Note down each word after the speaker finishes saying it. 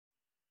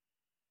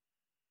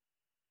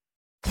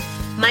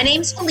My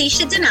name's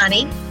Felicia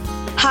Dhanani.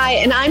 Hi,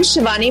 and I'm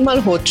Shivani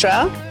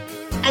Malhotra.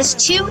 As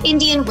two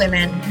Indian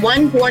women,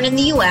 one born in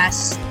the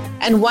US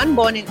and one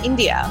born in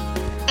India,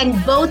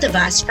 and both of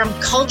us from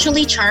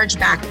culturally charged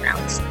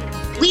backgrounds,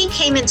 we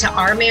came into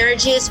our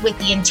marriages with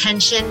the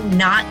intention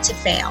not to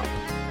fail.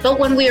 But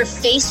when we were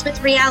faced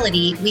with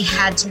reality, we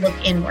had to look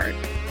inward.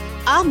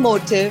 Our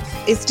motive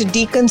is to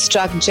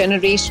deconstruct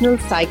generational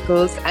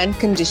cycles and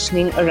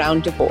conditioning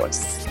around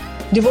divorce.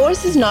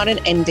 Divorce is not an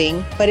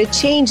ending, but a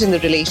change in the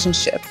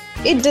relationship.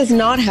 It does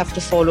not have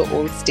to follow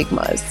old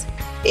stigmas.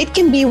 It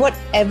can be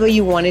whatever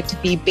you want it to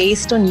be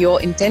based on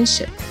your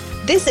intention.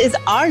 This is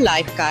our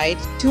life guide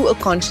to a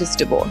conscious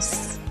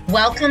divorce.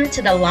 Welcome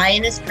to the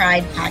Lioness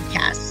Pride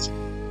podcast.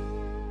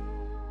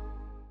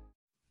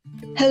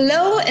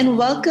 Hello and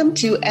welcome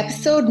to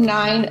episode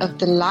 9 of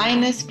the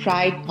Lioness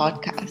Pride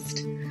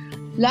podcast.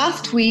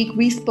 Last week,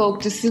 we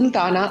spoke to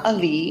Sultana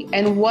Ali,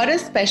 and what a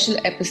special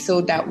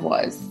episode that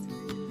was.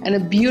 And a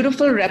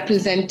beautiful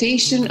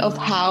representation of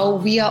how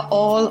we are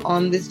all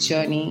on this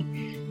journey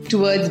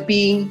towards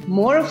being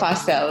more of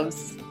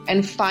ourselves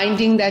and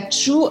finding that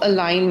true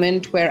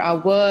alignment where our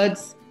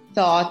words,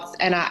 thoughts,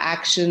 and our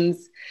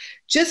actions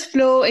just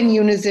flow in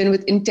unison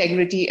with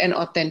integrity and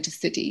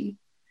authenticity.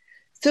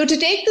 So to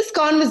take this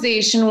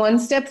conversation one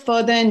step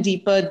further and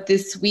deeper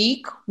this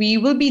week, we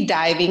will be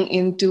diving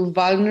into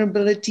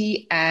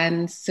vulnerability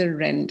and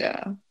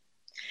surrender.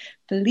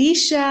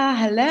 Felicia,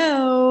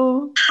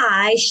 hello.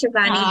 Hi,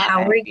 Shivani. Hi.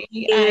 How are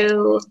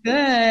you? I'm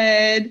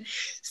good.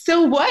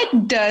 So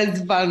what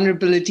does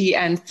vulnerability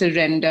and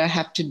surrender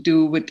have to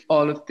do with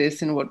all of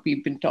this and what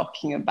we've been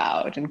talking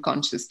about in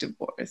conscious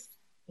divorce?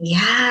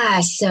 Yeah,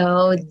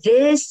 so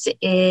this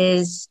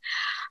is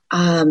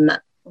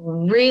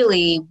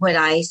really what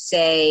I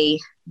say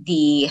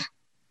the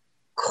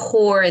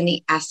core and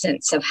the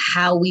essence of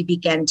how we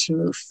begin to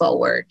move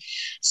forward.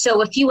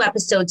 So a few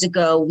episodes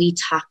ago, we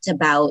talked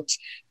about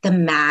the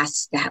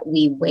masks that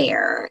we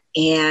wear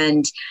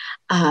and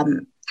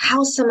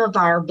how some of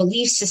our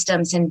belief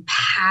systems and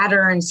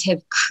patterns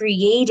have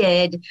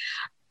created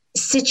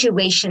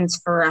situations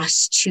for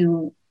us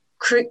to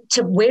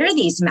wear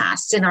these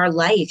masks in our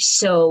life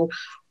so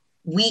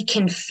we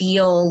can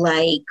feel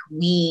like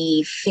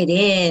we fit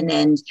in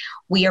and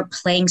we are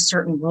playing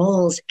certain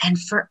roles. And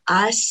for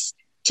us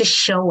to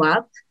show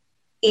up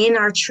in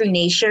our true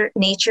nature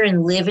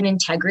and live in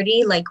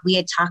integrity, like we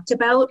had talked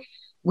about,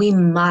 we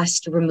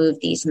must remove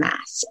these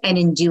masks. And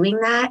in doing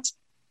that,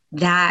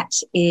 that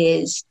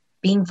is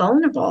being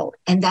vulnerable,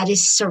 and that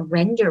is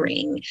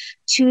surrendering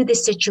to the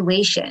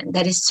situation,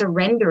 that is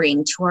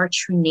surrendering to our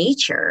true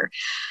nature.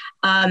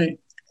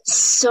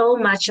 So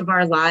much of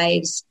our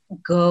lives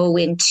go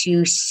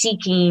into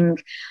seeking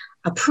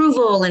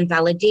approval and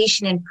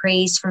validation and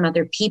praise from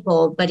other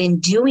people. But in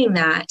doing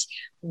that,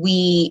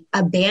 we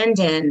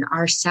abandon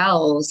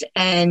ourselves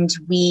and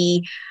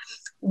we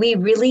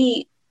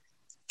really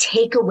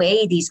take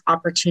away these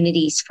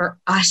opportunities for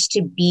us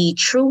to be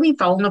truly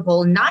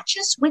vulnerable, not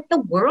just with the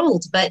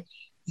world, but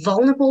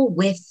vulnerable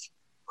with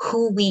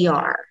who we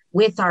are,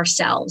 with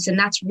ourselves. And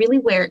that's really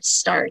where it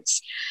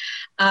starts.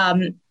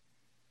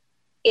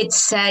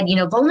 It's said,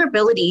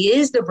 vulnerability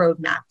is the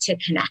roadmap to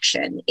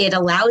connection. It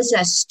allows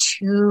us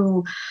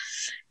to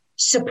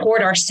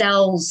support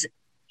ourselves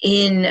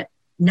in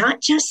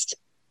not just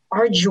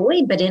our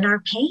joy, but in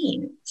our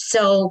pain.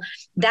 So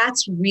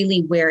that's really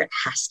where it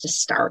has to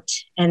start.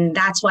 And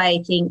that's why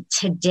I think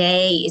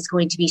today is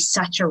going to be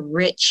such a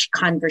rich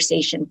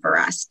conversation for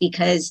us,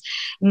 because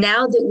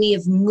now that we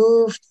have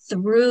moved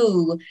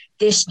through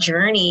this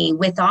journey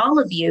with all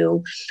of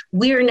you,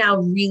 we're now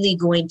really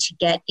going to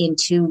get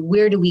into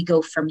where do we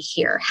go from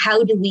here?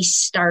 How do we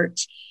start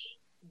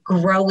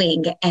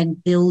growing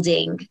and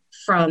building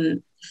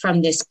from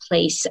this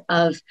place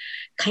of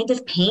kind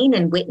of pain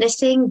and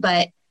witnessing,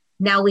 but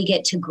now we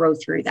get to grow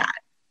through that.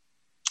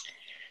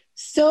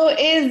 So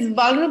is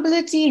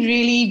vulnerability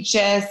really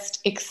just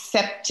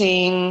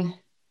accepting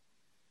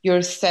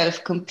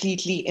yourself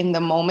completely in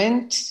the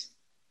moment?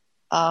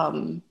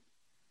 The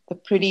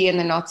pretty and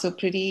the not so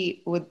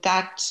pretty, would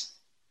that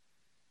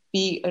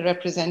be a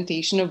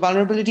representation of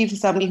vulnerability for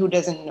somebody who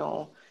doesn't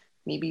know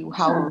maybe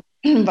how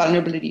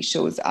vulnerability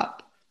shows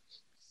up?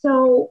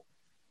 So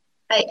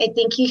I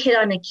think you hit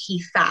on a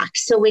key fact.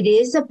 So it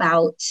is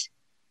about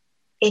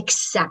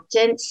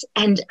acceptance,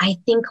 and I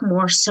think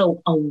more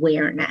so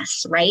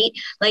awareness, right?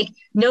 Like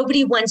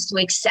nobody wants to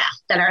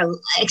accept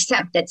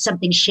that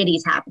something shitty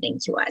is happening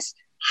to us.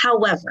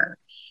 However,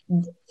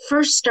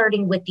 first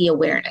starting with the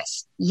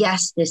awareness,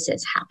 yes, this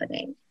is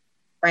happening,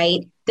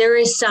 right? There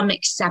is some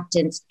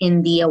acceptance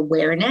in the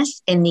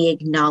awareness and the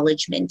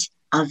acknowledgement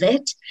of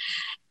it.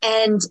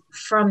 And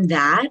from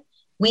that,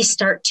 we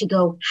start to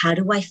go, how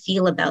do I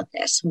feel about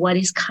this? What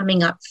is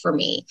coming up for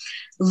me?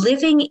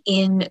 Living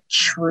in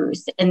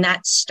truth. And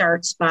that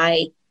starts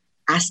by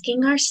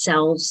asking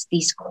ourselves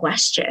these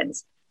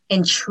questions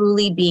and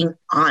truly being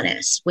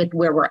honest with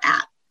where we're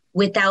at,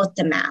 without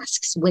the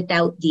masks,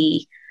 without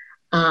the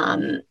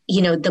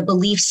the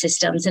belief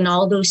systems and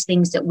all those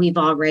things that we've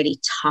already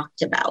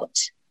talked about.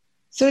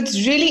 So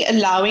it's really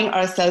allowing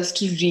ourselves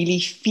to really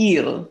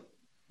feel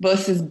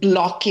versus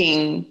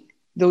blocking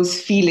those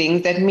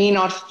feelings that may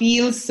not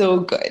feel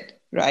so good,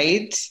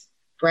 right?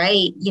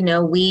 Right.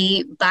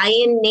 We by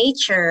in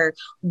nature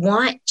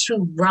want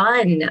to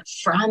run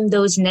from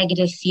those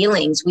negative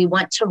feelings. We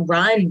want to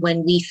run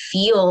when we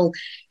feel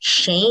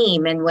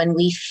shame and when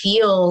we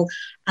feel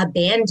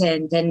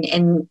abandoned.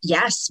 And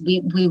yes,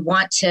 we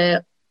want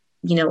to,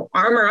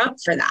 armor up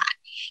for that.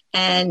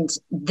 And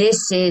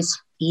this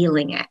is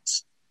feeling it.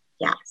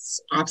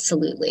 Yes,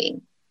 absolutely.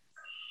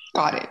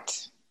 Got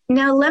it.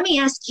 Now, let me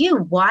ask you,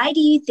 why do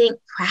you think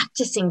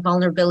practicing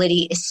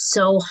vulnerability is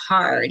so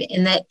hard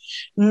and that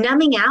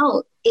numbing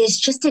out is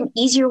just an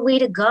easier way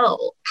to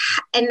go?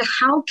 And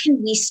how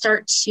can we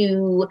start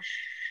to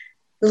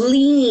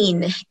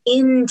lean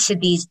into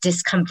these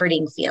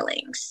discomforting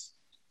feelings?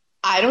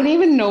 I don't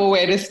even know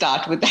where to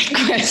start with that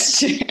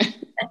question.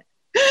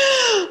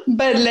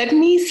 But let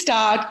me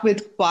start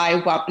with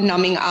why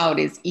numbing out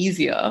is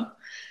easier.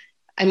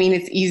 I mean,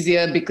 it's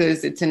easier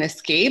because it's an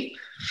escape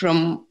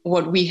from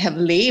what we have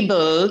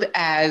labeled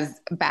as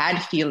bad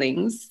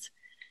feelings.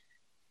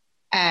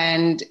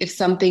 And if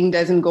something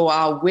doesn't go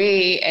our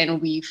way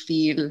and we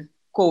feel,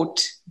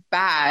 quote,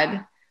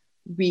 bad,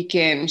 we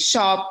can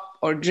shop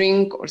or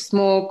drink or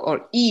smoke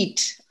or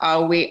eat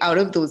our way out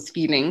of those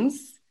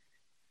feelings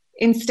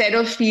instead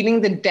of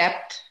feeling the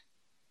depth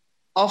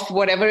of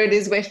whatever it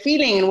is we're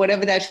feeling and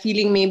whatever that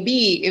feeling may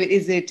be.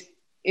 Is it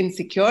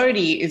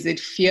insecurity? Is it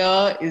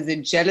fear? Is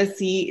it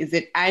jealousy? Is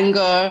it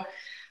anger?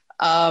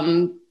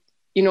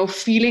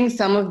 Feeling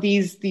some of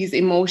these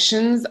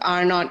emotions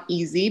are not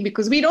easy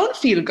because we don't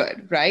feel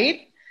good,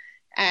 right?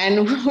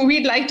 And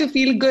we'd like to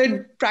feel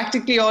good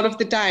practically all of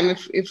the time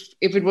if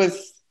it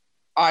was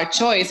our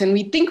choice, and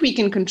we think we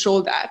can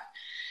control that.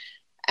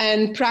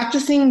 And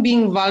practicing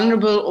being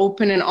vulnerable,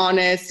 open and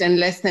honest and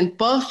less than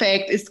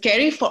perfect is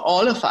scary for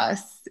all of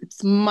us.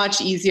 It's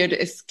much easier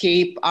to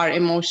escape our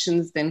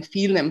emotions than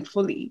feel them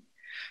fully.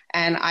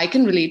 And I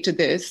can relate to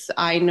this.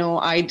 I know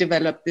I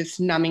developed this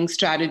numbing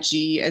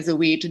strategy as a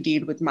way to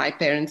deal with my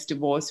parents'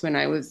 divorce when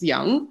I was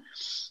young.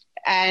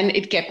 And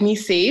it kept me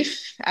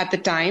safe at the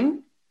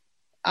time.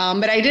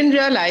 But I didn't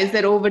realize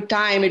that over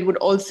time, it would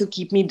also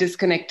keep me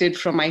disconnected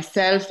from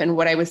myself and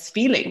what I was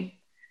feeling.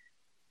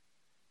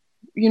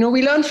 We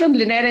learned from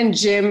Lynette and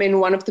Jim in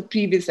one of the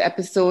previous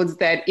episodes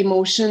that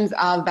emotions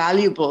are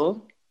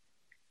valuable.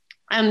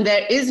 And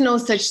there is no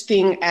such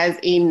thing as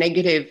a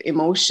negative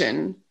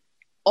emotion.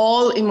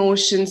 All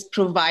emotions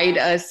provide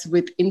us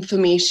with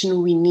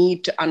information we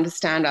need to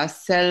understand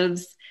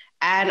ourselves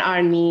and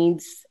our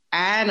needs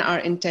and our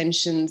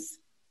intentions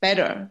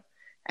better.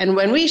 And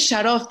when we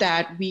shut off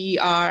that, we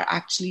are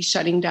actually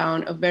shutting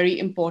down a very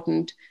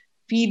important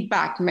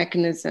feedback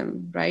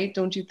mechanism, right?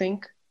 Don't you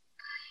think?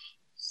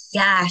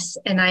 Yes.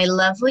 And I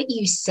love what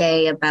you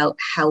say about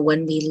how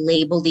when we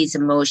label these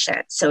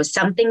emotions, so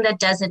something that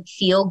doesn't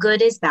feel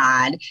good is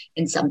bad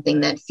and something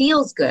that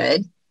feels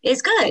good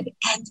is good.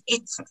 And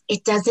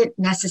it doesn't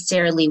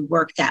necessarily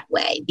work that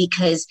way,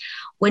 because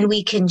when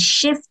we can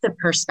shift the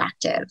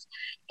perspective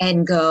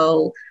and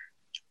go,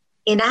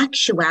 in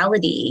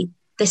actuality,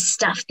 the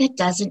stuff that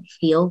doesn't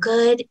feel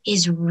good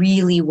is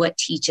really what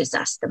teaches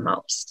us the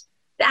most.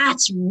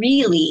 That's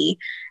really,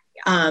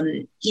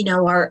 our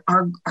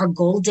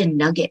golden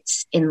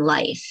nuggets in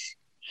life.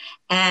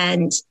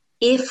 And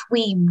if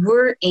we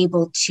were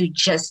able to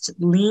just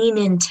lean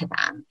into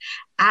them,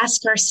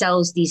 ask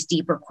ourselves these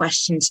deeper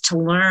questions to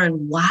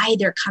learn why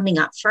they're coming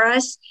up for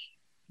us,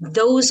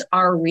 those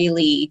are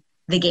really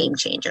the game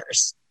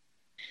changers.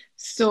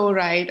 So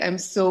right. I'm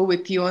so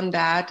with you on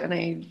that. And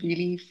I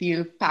really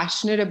feel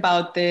passionate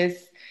about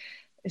this,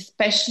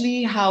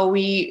 especially how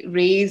we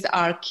raise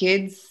our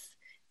kids,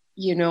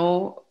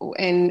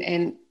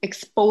 and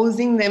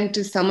exposing them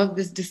to some of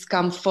this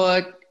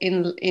discomfort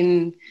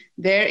in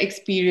their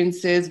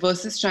experiences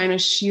versus trying to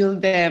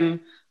shield them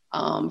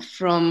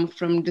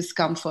from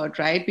discomfort,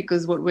 right?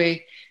 Because what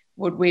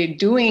we're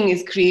doing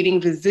is creating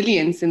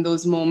resilience in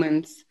those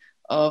moments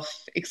of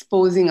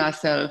exposing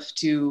ourselves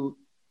to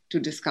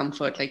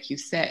discomfort, like you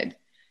said.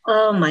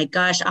 Oh my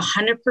gosh,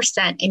 100%.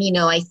 And,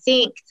 I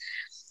think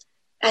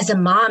as a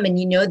mom, and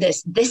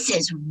this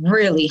is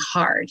really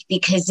hard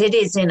because it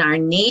is in our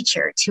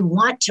nature to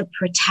want to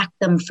protect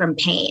them from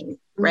pain,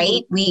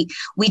 right? Mm-hmm.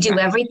 We do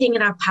everything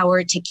in our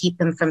power to keep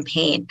them from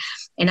pain.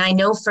 And I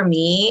know for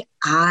me,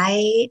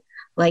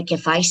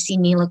 if I see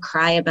Mila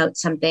cry about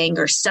something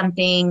or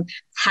something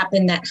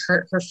happened that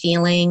hurt her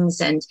feelings,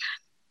 and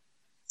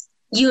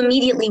you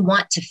immediately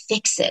want to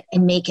fix it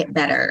and make it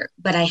better.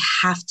 But I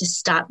have to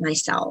stop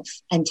myself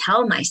and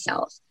tell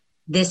myself,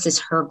 this is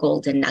her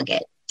golden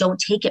nugget. Don't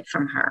take it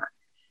from her.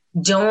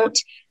 Don't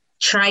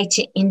try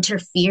to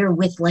interfere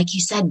with, like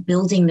you said,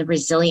 building the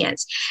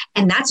resilience.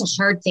 And that's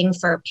a hard thing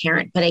for a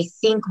parent. But I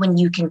think when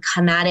you can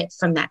come at it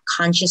from that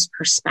conscious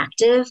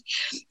perspective,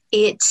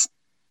 it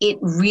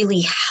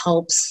really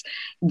helps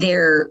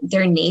their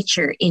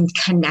nature in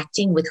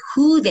connecting with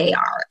who they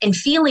are and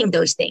feeling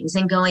those things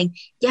and going,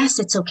 yes,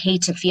 it's okay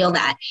to feel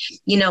that.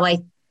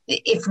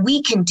 if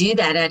we can do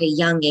that at a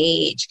young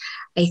age,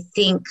 I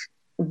think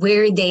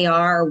where they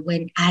are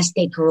as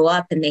they grow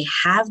up and they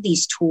have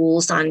these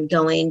tools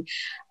ongoing,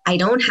 I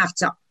don't have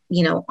to,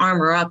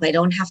 armor up. I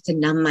don't have to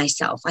numb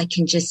myself. I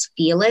can just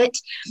feel it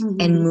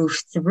and move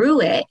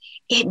through it.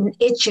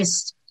 It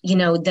just,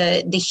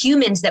 the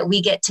humans that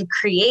we get to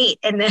create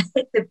and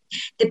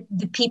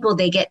the people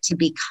they get to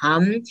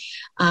become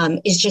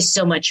is just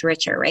so much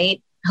richer,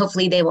 right?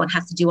 Hopefully they won't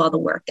have to do all the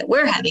work that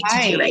we're having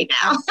to do right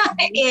now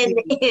in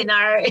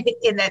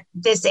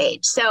this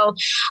age. So,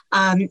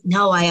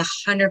 no, I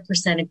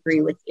 100%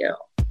 agree with you.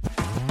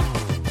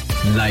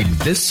 Like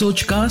this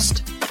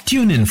Sochcast?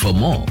 Tune in for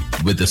more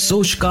with the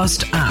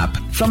Sochcast app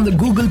from the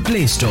Google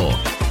Play Store.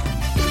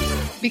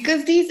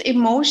 Because these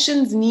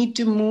emotions need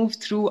to move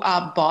through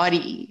our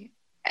body.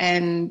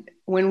 And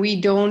when we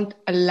don't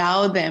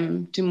allow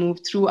them to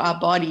move through our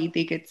body,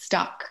 they get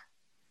stuck.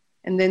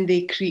 And then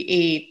they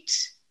create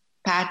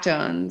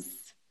patterns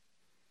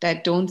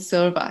that don't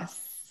serve us.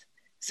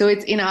 So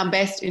it's in our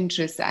best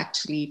interest,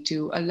 actually,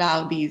 to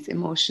allow these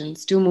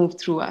emotions to move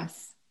through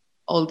us,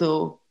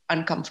 although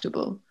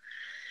uncomfortable.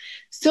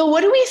 So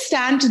what do we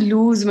stand to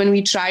lose when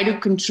we try to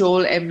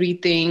control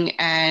everything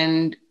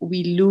and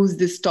we lose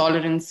this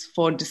tolerance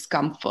for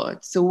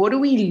discomfort? So what do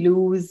we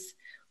lose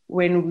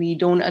when we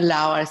don't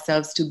allow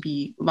ourselves to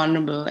be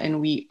vulnerable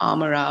and we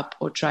armor up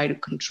or try to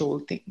control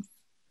things?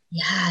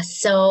 Yeah.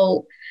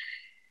 So,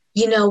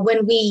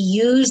 when we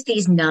use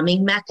these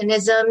numbing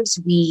mechanisms,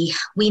 we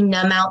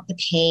numb out the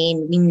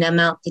pain, we numb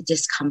out the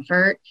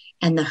discomfort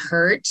and the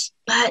hurt,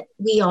 but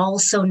we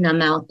also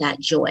numb out that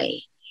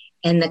joy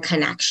and the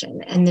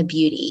connection and the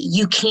beauty.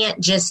 You can't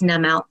just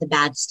numb out the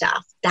bad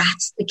stuff.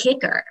 That's the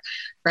kicker,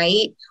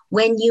 right?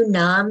 When you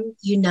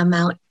numb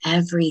out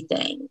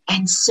everything.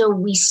 And so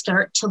we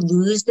start to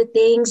lose the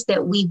things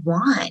that we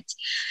want.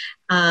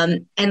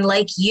 And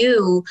like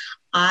you,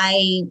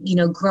 I,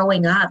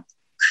 growing up,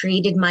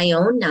 created my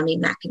own numbing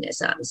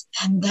mechanisms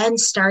and then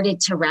started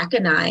to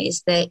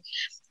recognize that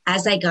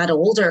as I got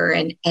older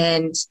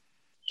and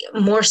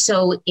more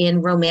so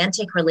in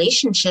romantic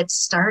relationships,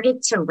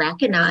 started to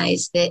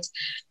recognize that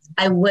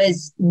I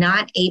was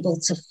not able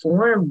to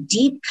form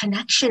deep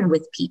connection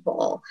with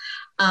people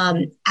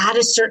at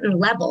a certain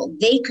level.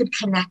 They could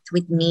connect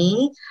with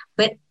me,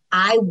 but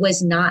I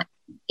was not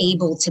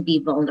able to be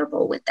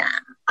vulnerable with them.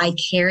 I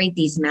carried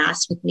these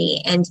masks with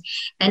me and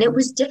it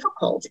was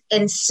difficult.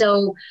 And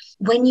so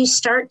when you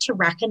start to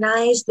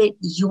recognize that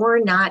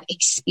you're not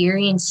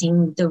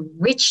experiencing the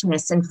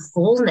richness and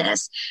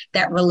fullness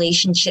that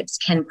relationships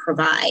can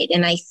provide.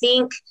 And I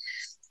think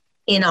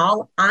in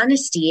all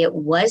honesty, it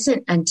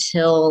wasn't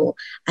until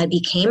I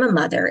became a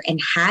mother and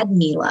had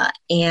Mila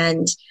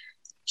and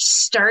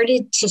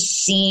started to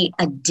see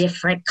a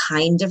different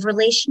kind of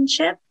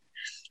relationship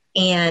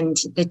and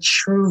the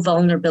true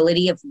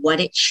vulnerability of what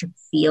it should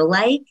feel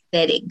like,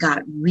 that it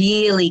got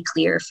really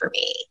clear for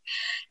me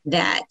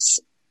that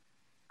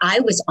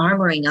I was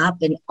armoring up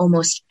in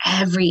almost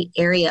every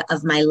area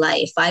of my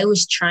life. I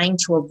was trying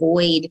to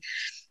avoid,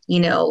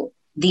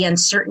 the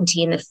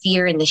uncertainty and the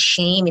fear and the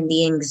shame and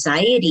the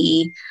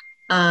anxiety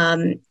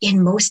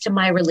in most of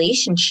my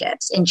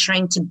relationships and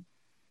trying to,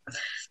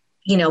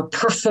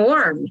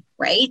 perform,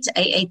 right?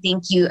 I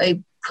think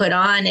I put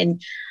on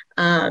and,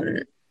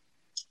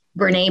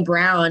 Brene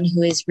Brown,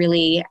 who is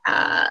really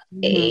a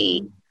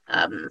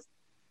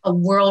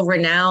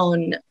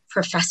world-renowned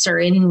professor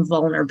in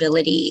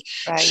vulnerability.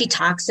 Right. She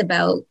talks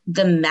about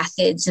the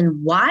methods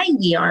and why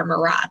we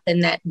armor up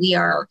and that we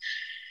are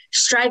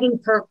striving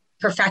for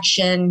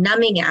perfection,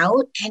 numbing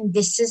out. And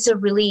this is a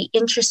really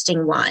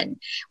interesting one.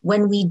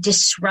 When we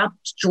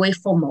disrupt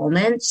joyful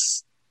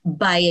moments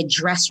by a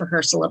dress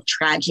rehearsal of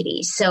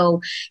tragedy.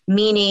 So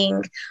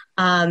meaning,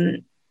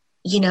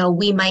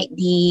 we might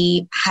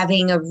be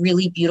having a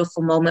really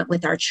beautiful moment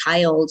with our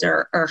child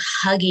or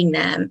hugging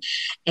them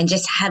and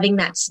just having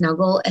that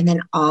snuggle. And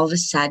then all of a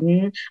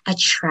sudden, a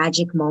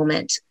tragic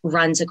moment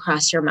runs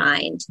across your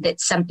mind that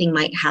something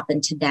might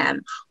happen to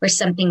them or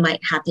something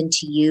might happen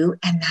to you.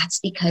 And that's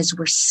because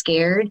we're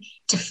scared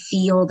to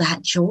feel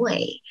that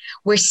joy.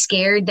 We're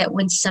scared that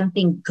when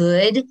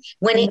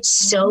it's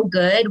so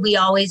good, we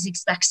always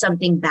expect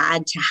something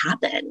bad to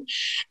happen.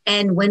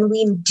 And when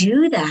we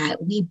do that,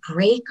 we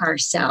break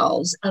ourselves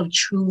of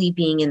truly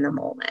being in the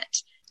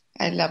moment.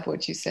 I love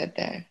what you said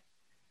there.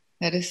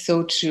 That is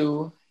so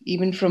true.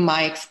 Even from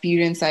my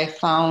experience, I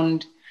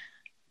found,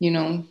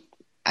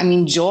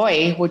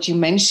 joy, what you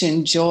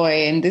mentioned,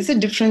 joy. And there's a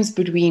difference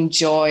between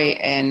joy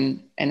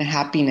and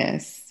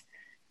happiness.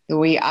 The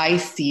way I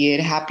see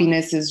it,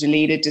 happiness is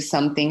related to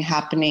something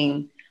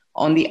happening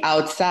on the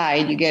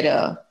outside. You get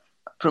a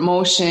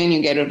promotion,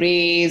 you get a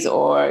raise,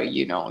 or,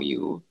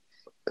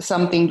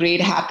 something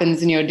great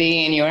happens in your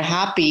day and you're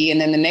happy.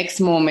 And then the next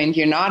moment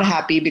you're not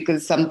happy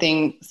because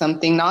something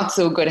not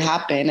so good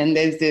happened. And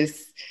there's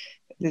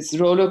this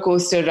roller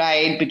coaster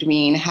ride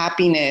between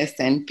happiness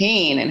and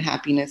pain and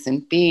happiness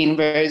and pain.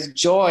 Whereas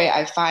joy,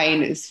 I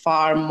find, is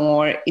far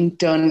more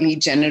internally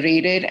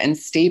generated and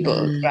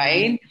stable,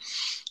 right?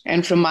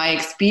 And from my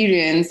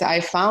experience, I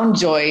found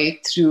joy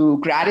through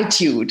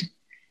gratitude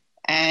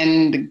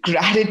and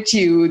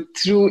gratitude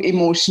through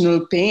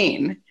emotional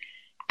pain.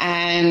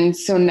 And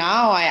so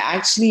now I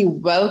actually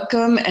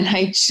welcome and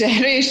I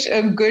cherish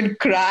a good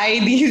cry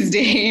these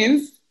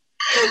days.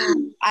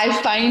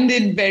 I find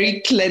it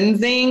very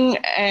cleansing.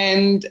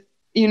 And,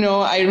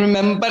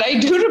 I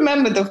do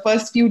remember the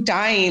first few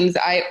times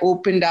I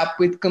opened up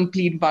with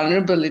complete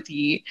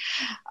vulnerability.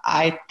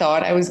 I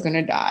thought I was going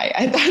to die.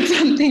 I thought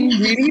something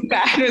really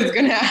bad was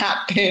going to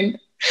happen.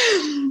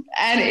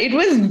 And it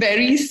was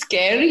very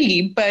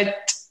scary.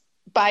 But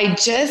by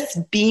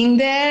just being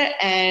there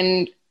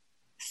and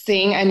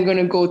saying I'm going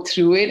to go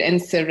through it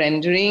and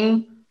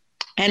surrendering,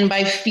 and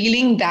by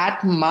feeling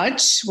that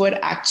much, what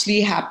actually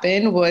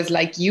happened was,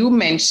 like you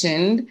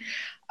mentioned,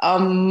 a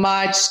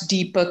much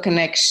deeper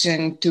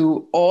connection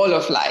to all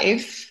of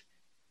life,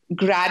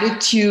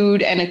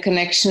 gratitude and a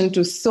connection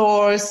to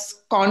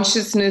source,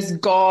 consciousness,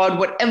 God,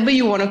 whatever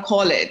you want to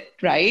call it,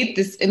 right?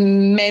 This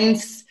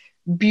immense,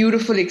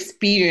 beautiful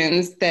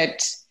experience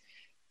that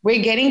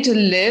we're getting to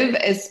live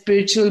as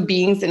spiritual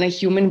beings in a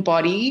human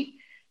body,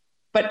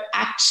 but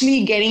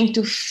actually getting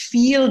to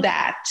feel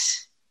that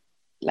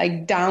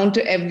like down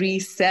to every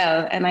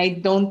cell. And I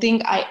don't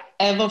think I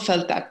ever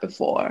felt that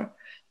before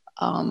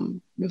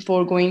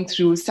going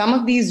through some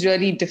of these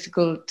really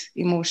difficult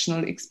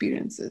emotional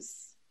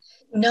experiences.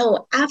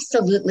 No,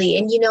 absolutely.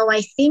 And,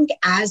 I think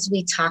as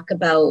we talk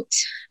about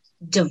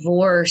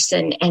divorce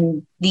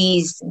and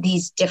these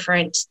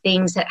different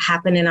things that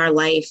happen in our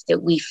life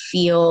that we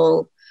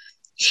feel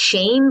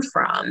shame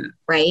from,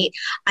 right?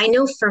 I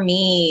know for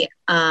me,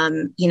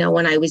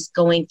 when I was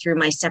going through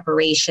my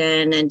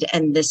separation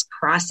and this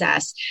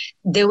process,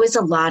 there was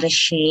a lot of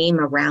shame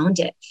around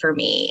it for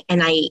me.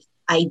 And I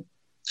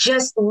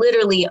just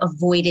literally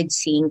avoided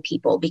seeing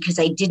people because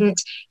I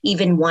didn't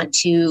even want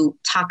to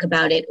talk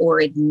about it or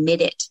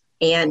admit it.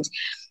 And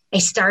I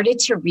started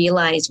to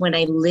realize when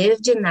I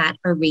lived in that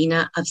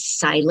arena of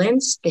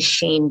silence, the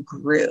shame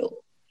grew.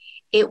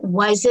 It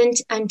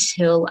wasn't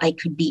until I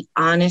could be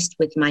honest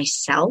with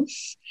myself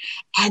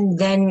and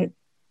then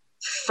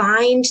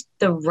find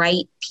the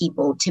right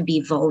people to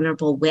be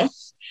vulnerable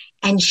with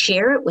and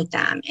share it with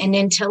them. And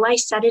until I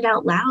said it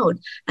out loud,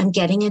 I'm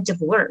getting a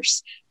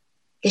divorce,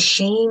 the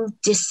shame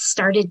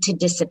started to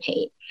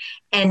dissipate.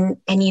 And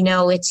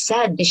it's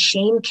said the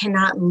shame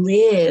cannot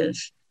live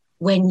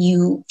when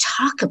you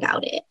talk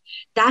about it.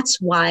 That's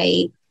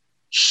why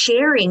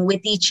sharing with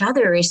each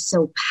other is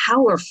so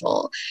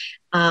powerful.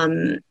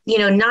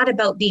 Not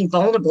about being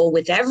vulnerable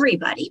with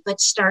everybody, but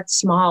start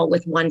small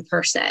with one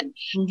person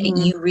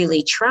that you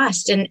really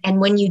trust. And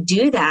when you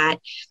do that,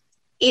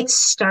 it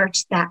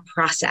starts that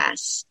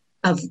process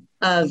of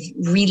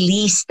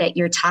release that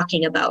you're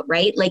talking about,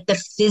 right? Like the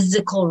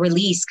physical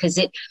release, because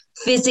it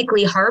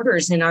physically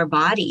harbors in our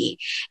body.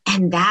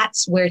 And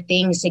that's where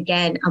things,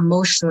 again,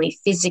 emotionally,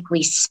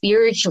 physically,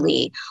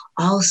 spiritually,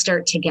 all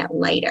start to get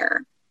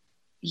lighter.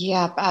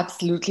 Yeah,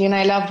 absolutely. And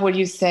I love what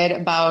you said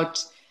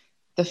about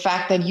the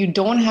fact that you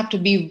don't have to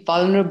be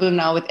vulnerable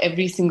now with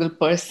every single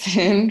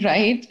person,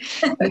 right?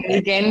 There's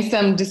again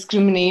some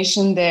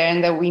discrimination there,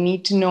 and that we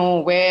need to know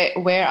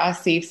where our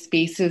safe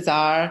spaces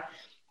are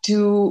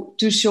to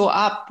show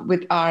up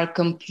with our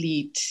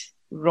complete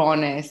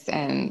rawness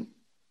and,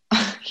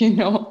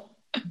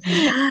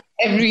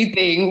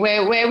 everything,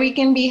 where we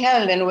can be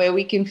held and where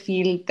we can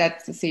feel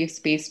that's a safe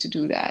space to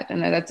do that.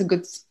 And that's a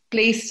good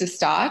place to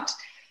start.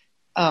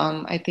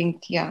 I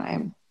think,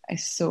 I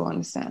so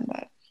understand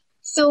that.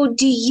 So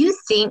do you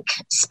think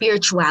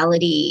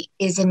spirituality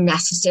is a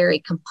necessary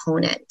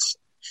component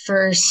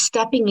for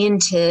stepping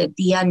into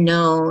the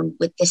unknown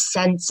with the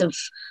sense of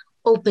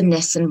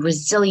openness and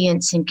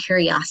resilience and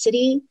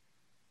curiosity?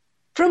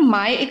 From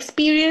my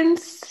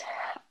experience,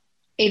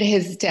 it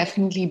has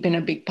definitely been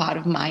a big part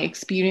of my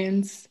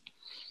experience.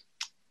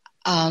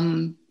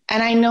 And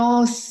I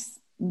know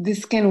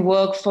this can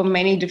work for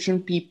many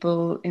different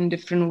people in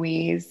different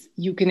ways.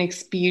 You can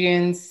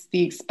experience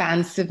the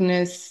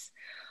expansiveness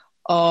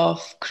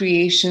of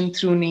creation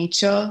through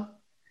nature.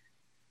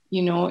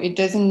 It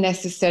doesn't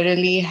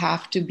necessarily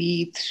have to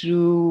be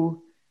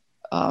through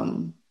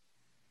a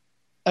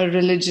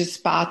religious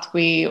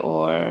pathway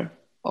or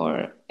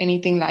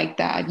anything like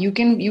that. You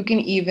can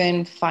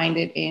even find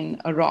it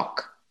in a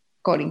rock,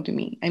 according to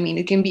me. I mean,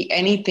 it can be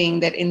anything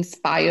that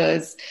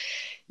inspires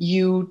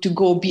you to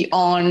go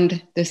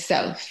beyond the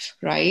self,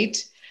 right?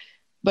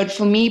 But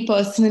for me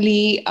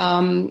personally,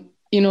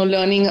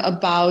 learning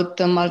about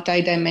the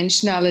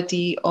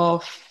multidimensionality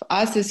of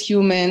us as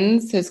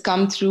humans has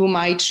come through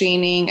my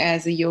training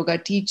as a yoga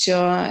teacher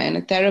and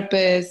a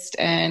therapist,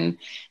 and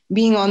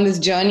being on this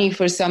journey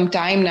for some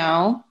time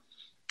now.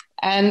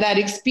 And that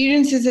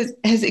experience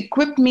has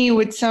equipped me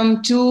with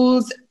some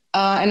tools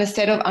and a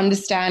set of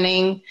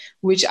understanding,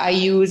 which I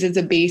use as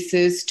a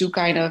basis to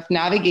kind of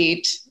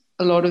navigate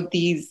a lot of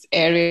these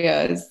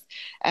areas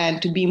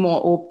and to be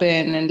more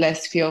open and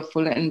less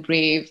fearful and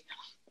brave.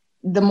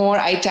 The more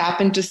I tap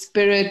into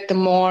spirit, the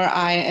more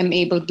I am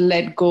able to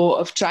let go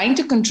of trying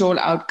to control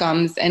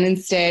outcomes and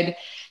instead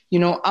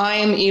I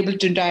am able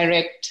to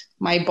direct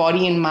my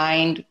body and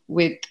mind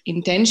with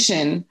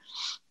intention.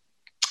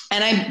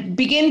 And I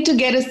begin to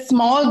get a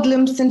small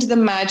glimpse into the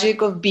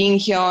magic of being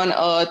here on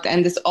earth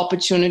and this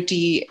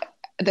opportunity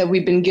that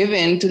we've been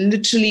given to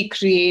literally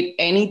create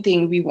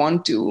anything we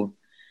want to.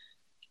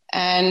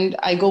 And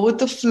I go with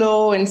the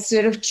flow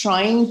instead of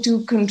trying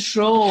to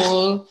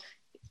control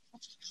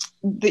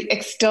the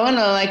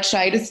external. I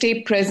try to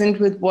stay present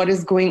with what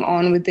is going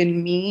on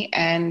within me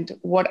and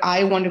what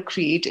I want to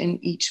create in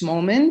each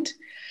moment.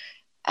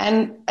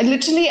 And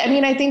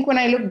I think when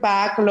I look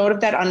back, a lot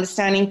of that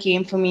understanding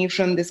came for me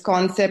from this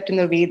concept in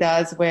the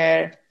Vedas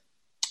where,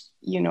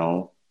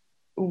 the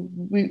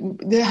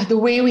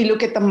way we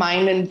look at the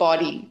mind and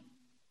body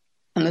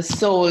and the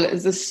soul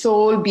is the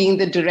soul being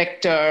the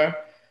director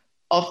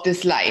of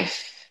this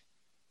life.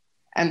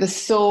 And the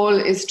soul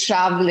is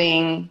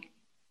traveling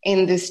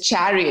in this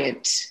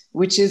chariot,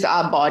 which is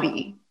our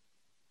body.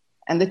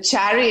 And the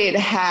chariot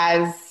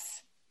has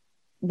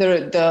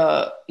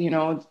the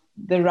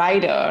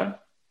rider,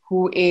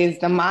 who is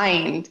the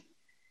mind.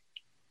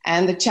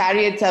 And the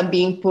chariots are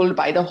being pulled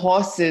by the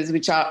horses,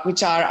 which are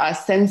our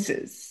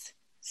senses.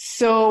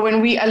 So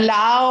when we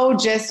allow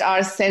just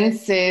our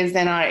senses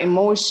and our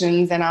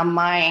emotions and our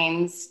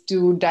minds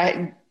to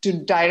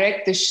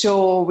direct the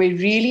show, we're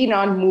really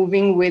not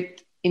moving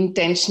with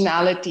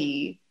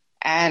intentionality.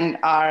 And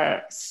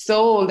our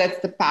soul, that's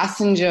the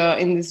passenger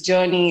in this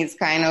journey, is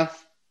kind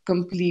of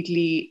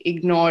completely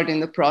ignored in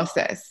the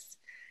process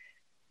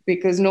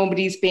because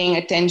nobody's paying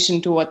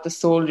attention to what the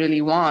soul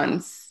really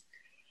wants.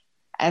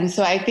 And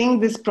so I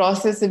think this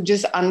process of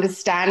just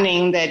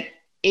understanding that,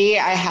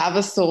 I have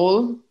a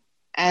soul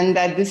and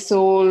that this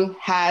soul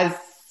has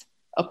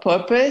a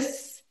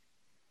purpose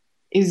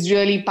is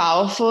really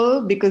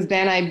powerful, because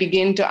then I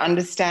begin to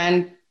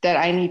understand that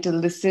I need to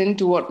listen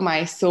to what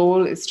my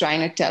soul is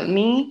trying to tell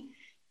me.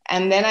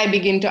 And then I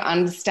begin to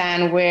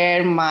understand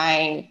where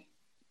my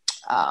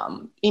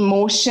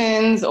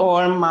emotions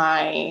or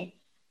my,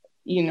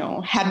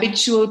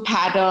 habitual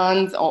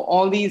patterns or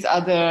all these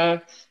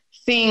other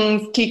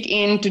things kick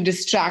in to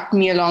distract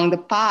me along the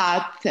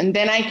path. And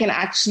then I can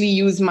actually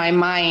use my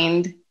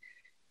mind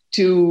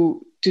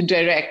to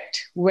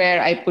direct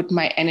where I put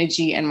my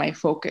energy and my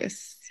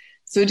focus.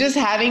 So just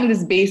having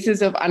this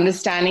basis of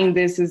understanding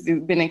this has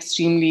been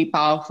extremely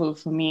powerful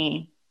for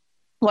me.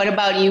 What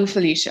about you,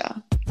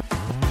 Felicia?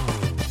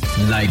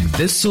 Like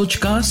this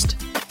Sochcast?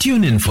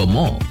 Tune in for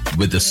more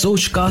with the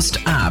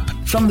Sochcast app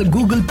from the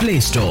Google Play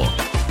Store.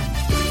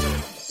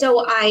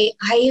 So I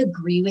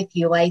agree with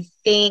you. I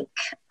think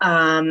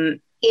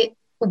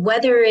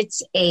whether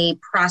it's a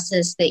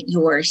process that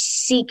you're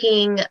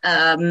seeking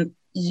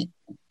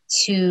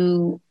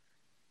to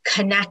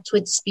connect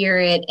with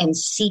spirit and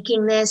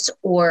seeking this,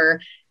 or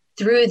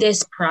through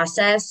this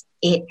process,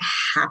 it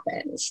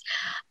happens.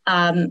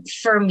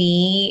 For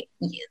me,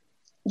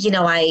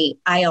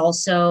 I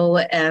also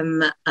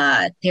am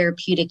a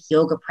therapeutic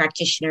yoga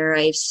practitioner.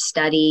 I've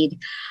studied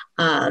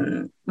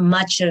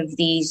much of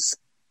these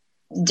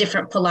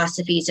different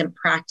philosophies and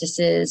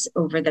practices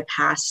over the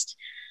past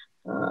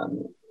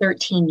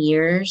 13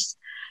 years.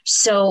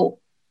 So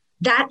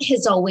that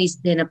has always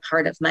been a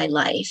part of my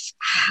life.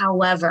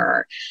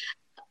 However,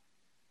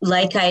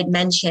 like I had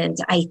mentioned,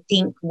 I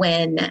think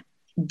when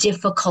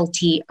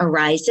difficulty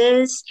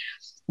arises,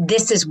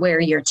 this is where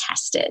you're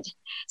tested.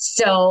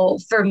 So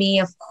for me,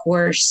 of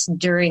course,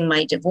 during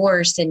my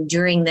divorce and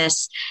during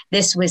this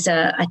was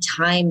a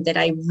time that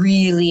I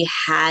really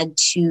had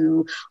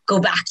to go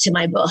back to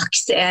my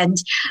books and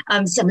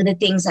some of the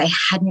things I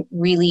hadn't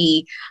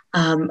really,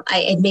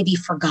 I had maybe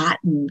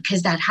forgotten,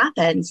 because that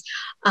happens,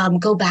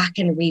 go back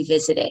and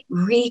revisit it,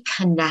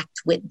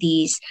 reconnect with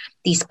these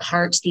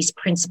parts, these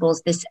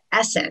principles, this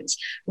essence,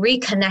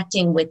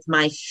 reconnecting with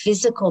my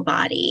physical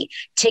body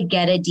to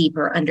get a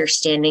deeper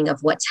understanding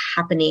of what's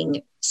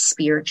happening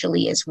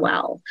spiritually as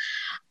well.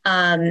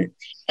 And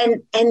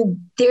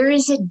there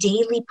is a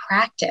daily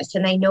practice.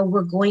 And I know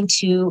we're going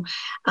to,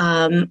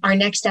 our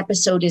next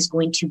episode is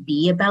going to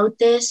be about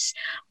this,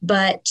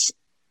 but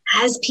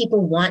as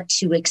people want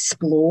to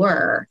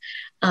explore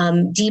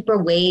deeper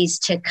ways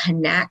to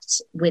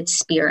connect with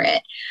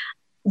spirit,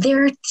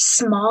 there are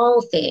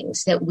small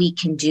things that we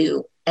can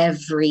do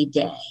every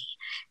day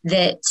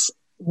that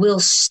will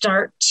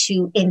start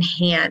to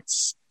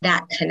enhance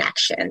that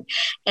connection.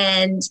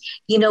 And,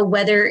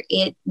 whether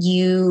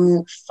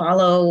you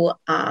follow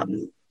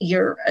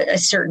a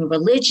certain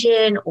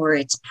religion or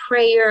it's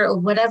prayer or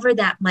whatever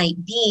that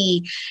might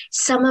be,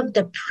 some of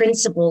the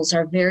principles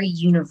are very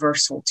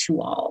universal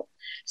to all.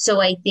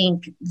 So I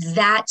think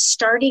that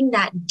starting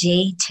that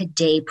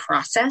day-to-day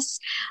process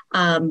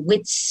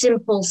with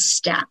simple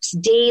steps,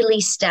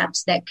 daily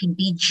steps that could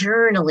be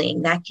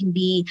journaling, that can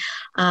be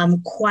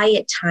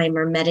quiet time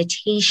or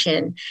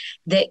meditation,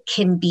 that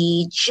can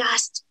be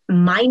just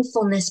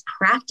mindfulness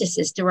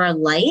practices through our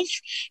life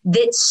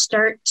that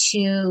start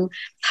to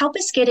help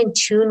us get in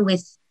tune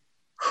with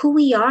who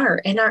we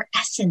are and our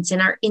essence and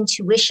our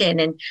intuition.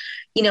 And,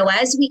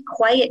 as we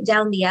quiet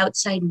down the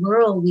outside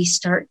world, we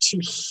start to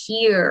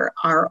hear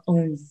our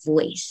own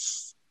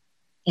voice.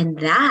 And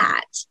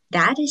that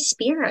is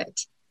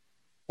spirit.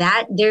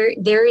 That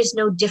there is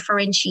no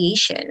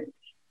differentiation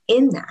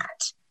in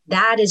that.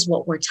 That is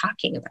what we're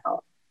talking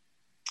about.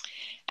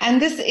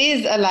 And this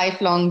is a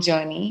lifelong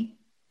journey,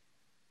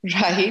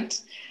 right?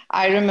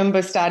 I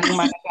remember starting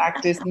my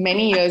practice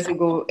many years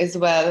ago as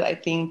well. I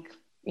think,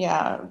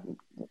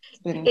 it's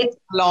been a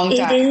long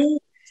time. It is.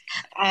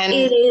 And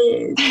it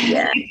is.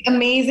 Yeah. It's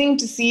amazing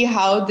to see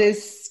how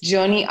this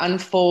journey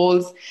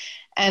unfolds.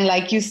 And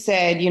like you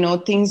said,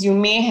 things you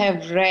may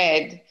have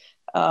read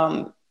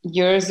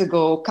years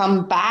ago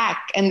come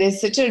back, and there's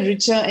such a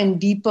richer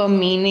and deeper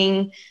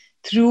meaning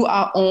through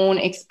our own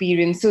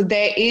experience. So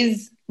there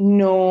is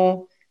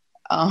no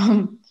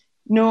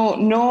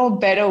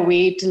better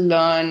way to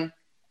learn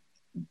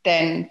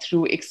than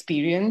through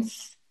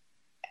experience.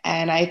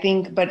 And I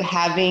think, but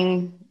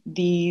having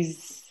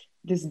this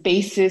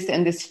basis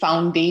and this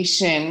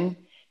foundation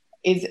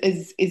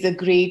is a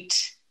great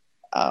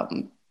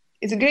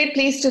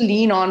place to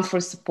lean on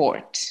for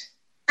support.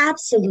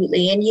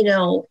 Absolutely. And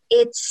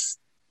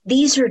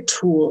these are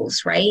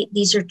tools, right?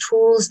 These are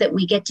tools that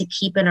we get to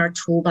keep in our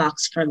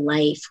toolbox for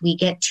life. We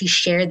get to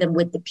share them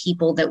with the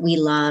people that we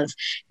love,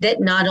 that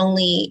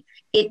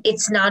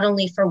it's not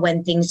only for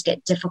when things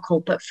get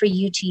difficult, but for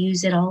you to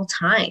use at all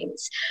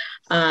times.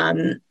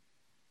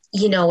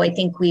 I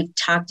think we've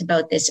talked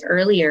about this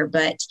earlier,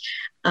 but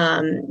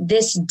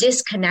this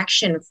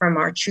disconnection from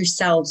our true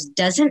selves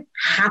doesn't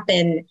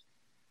happen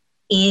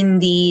in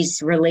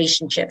these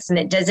relationships. And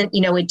it doesn't,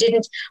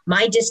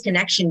 my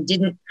disconnection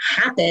didn't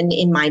happen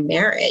in my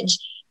marriage.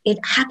 It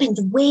happened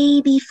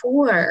way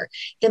before.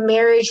 The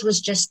marriage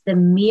was just the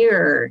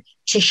mirror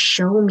to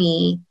show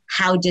me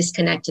how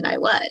disconnected I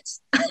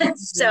was.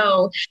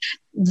 So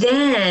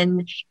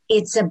then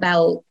it's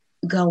about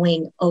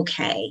going,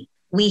 okay,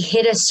 we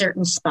hit a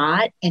certain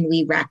spot and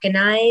we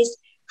recognize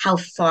how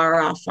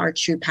far off our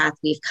true path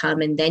we've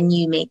come. And then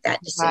you make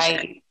that decision.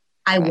 Right.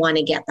 I want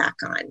to get back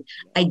on.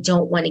 I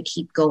don't want to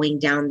keep going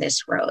down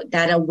this road,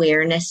 that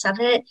awareness of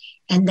it.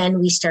 And then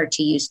we start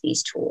to use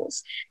these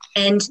tools,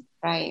 and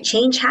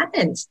change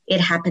happens.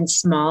 It happens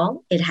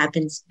small, it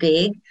happens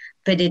big,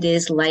 but it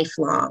is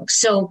lifelong.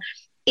 So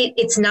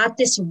it's not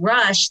this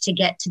rush to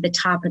get to the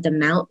top of the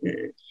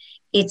mountain.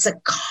 It's a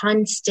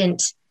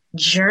constant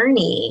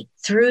journey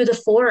through the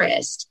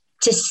forest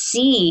to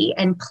see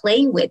and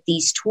play with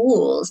these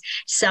tools.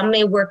 Some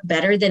may work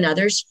better than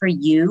others for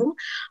you,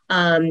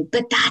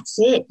 but that's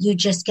it. You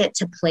just get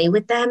to play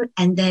with them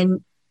and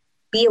then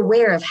be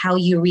aware of how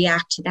you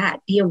react to that.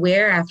 Be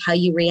aware of how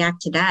you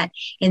react to that.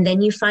 And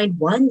then you find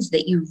ones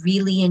that you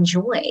really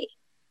enjoy.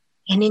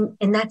 And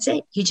that's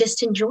it. You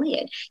just enjoy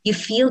it. You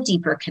feel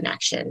deeper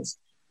connections.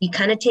 You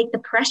kind of take the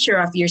pressure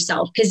off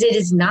yourself, because it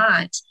is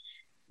not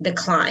the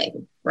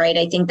climb, right?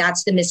 I think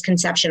that's the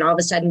misconception. All of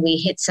a sudden we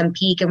hit some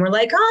peak and we're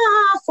like,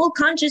 full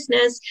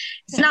consciousness.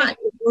 It's not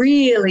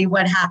really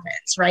what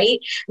happens, right?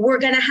 We're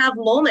going to have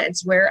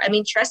moments where,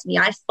 trust me,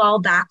 I fall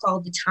back all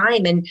the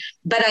time,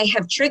 but I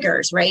have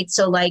triggers, right?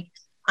 So like,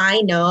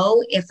 I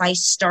know if I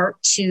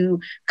start to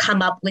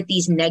come up with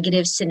these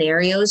negative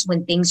scenarios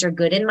when things are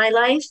good in my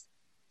life,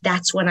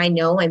 that's when I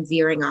know I'm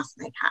veering off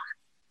my path.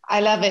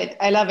 I love it.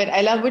 I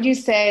love what you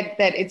said,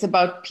 that it's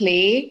about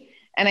play.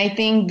 And I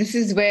think this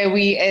is where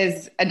we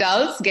as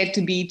adults get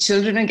to be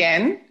children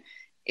again.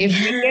 If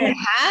we can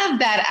have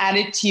that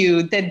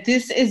attitude that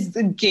this is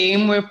the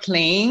game we're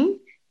playing,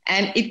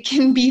 and it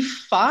can be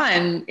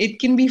fun. It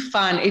can be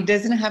fun. It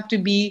doesn't have to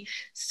be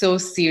so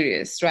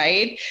serious,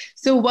 right?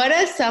 So what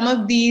are some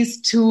of these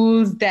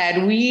tools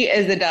that we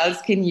as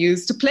adults can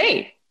use to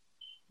play?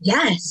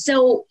 Yeah.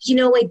 So,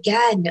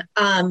 again,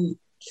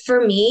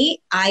 for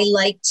me,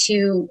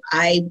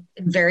 I'm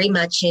very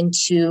much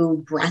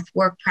into breath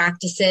work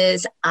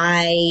practices.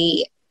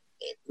 I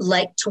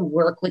like to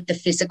work with the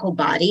physical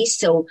body.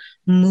 So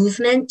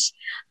movement,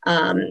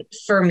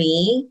 for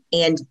me,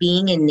 and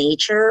being in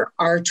nature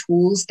are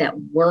tools that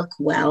work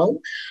well.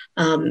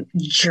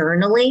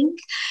 Journaling,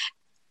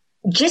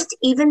 just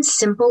even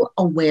simple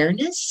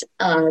awareness,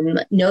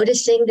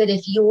 noticing that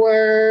if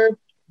you're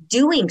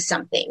doing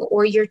something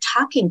or you're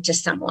talking to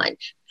someone,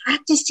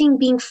 practicing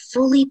being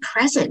fully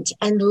present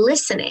and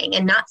listening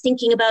and not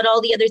thinking about all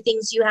the other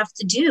things you have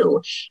to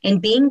do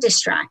and being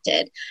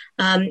distracted.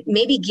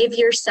 Maybe give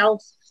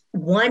yourself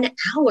 1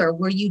 hour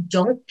where you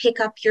don't pick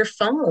up your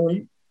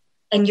phone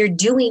and you're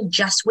doing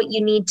just what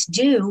you need to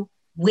do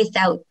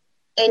without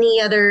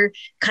any other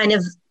kind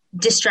of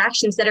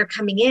distractions that are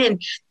coming in.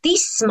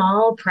 These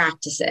small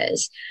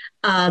practices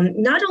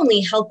not only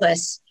help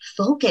us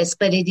focus,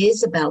 but it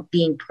is about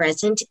being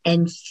present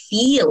and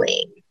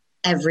feeling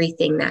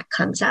everything that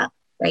comes up,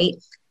 right?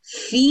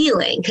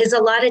 Feeling, because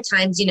a lot of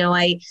times,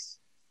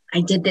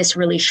 I did this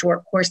really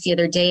short course the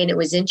other day, and it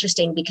was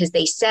interesting because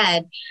they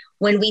said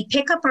when we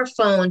pick up our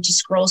phone to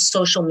scroll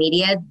social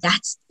media,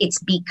 it's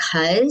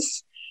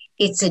because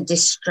it's a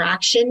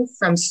distraction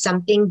from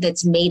something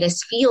that's made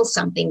us feel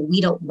something we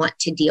don't want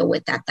to deal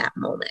with at that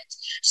moment.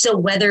 So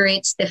whether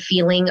it's the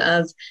feeling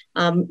of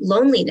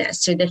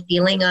loneliness or the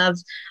feeling of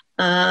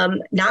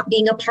not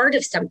being a part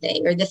of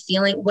something, or the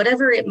feeling,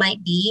 whatever it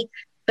might be.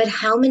 But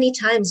how many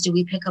times do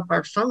we pick up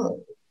our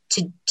phone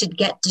to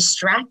get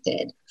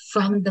distracted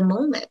from the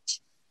moment?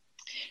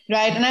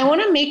 Right. And I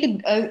want to make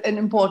an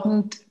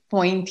important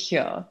point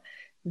here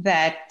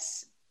that,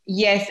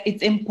 yes,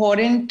 it's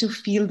important to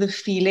feel the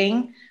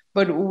feeling,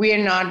 but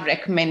we're not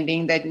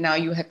recommending that now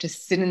you have to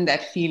sit in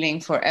that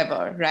feeling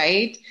forever,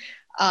 right?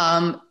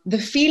 The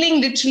feeling,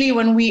 literally,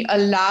 when we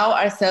allow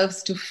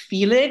ourselves to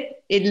feel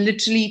it, it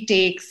literally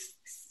takes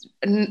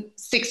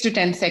 6 to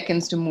 10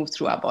 seconds to move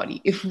through our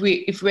body. If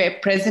we're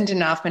present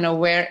enough and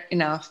aware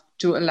enough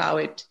to allow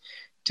it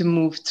to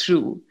move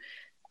through.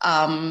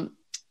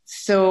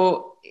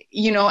 So,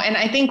 you know, and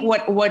I think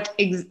what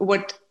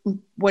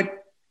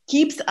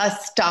keeps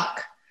us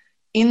stuck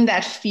in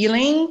that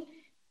feeling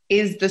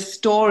is the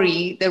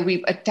story that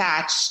we've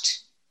attached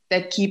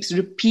that keeps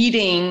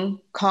repeating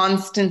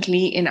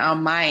constantly in our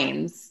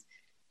minds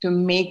to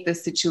make the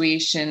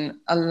situation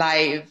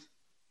alive,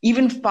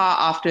 even far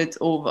after it's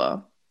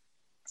over.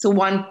 So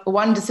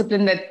one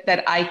discipline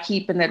that I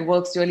keep and that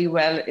works really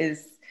well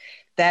is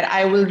that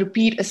I will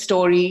repeat a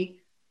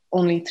story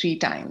only 3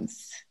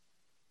 times.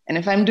 And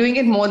if I'm doing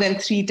it more than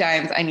 3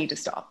 times, I need to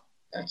stop.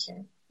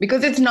 Okay.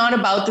 Because it's not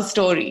about the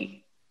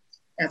story.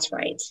 That's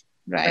right.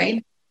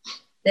 Right?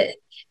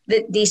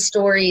 These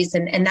stories,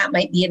 and that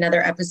might be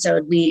another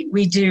episode,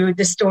 we do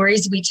the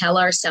stories we tell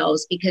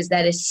ourselves, because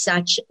that is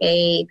such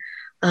a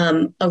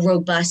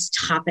robust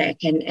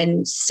topic.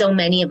 And so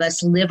many of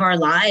us live our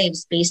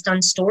lives based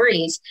on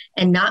stories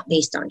and not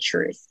based on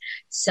truth.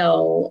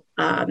 So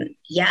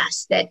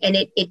yes,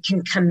 it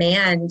can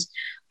command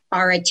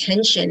our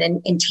attention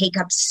and take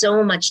up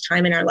so much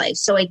time in our life.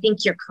 So I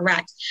think you're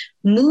correct.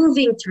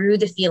 Moving through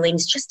the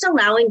feelings, just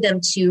allowing them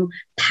to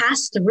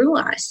pass through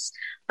us.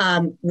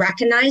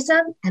 Recognize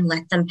them and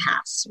let them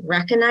pass.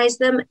 Recognize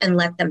them and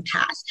let them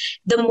pass.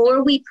 The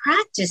more we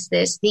practice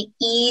this, the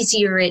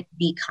easier it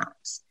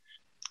becomes.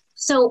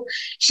 So,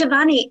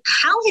 Shivani,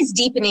 how has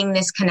deepening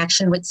this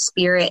connection with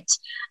spirit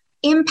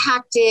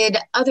impacted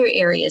other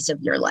areas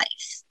of your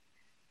life?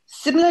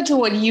 Similar to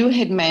what you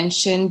had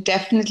mentioned,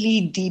 definitely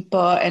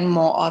deeper and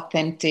more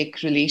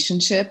authentic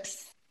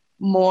relationships,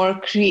 more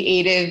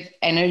creative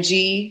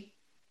energy.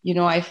 You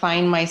know, I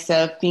find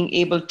myself being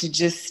able to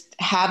just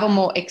have a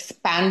more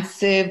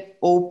expansive,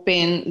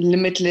 open,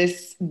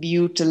 limitless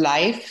view to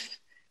life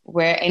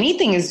where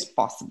anything is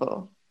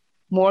possible.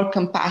 More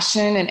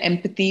compassion and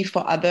empathy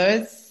for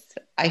others.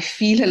 I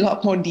feel a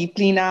lot more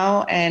deeply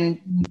now. And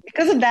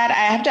because of that,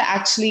 I have to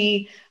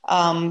actually,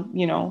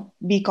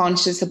 be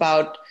conscious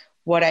about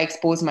what I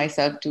expose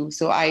myself to.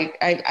 So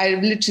I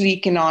literally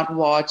cannot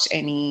watch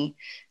any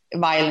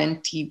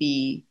violent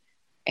TV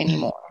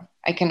anymore.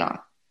 I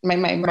cannot.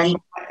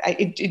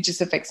 It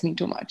just affects me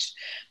too much.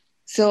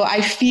 So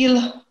I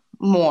feel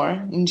more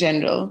in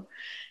general.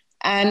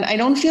 And I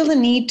don't feel the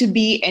need to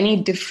be any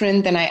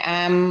different than I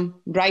am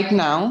right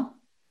now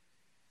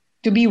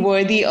to be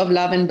worthy of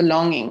love and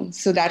belonging.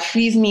 So that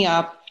frees me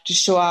up to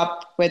show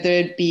up, whether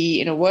it be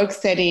in a work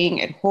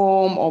setting, at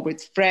home, or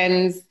with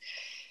friends,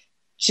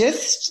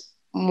 just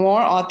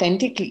more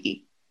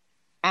authentically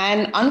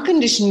and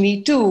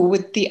unconditionally too,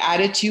 with the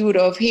attitude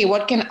of, hey,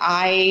 what can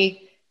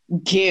I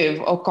give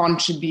or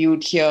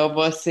contribute here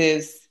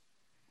versus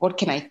what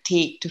can I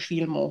take to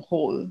feel more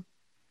whole?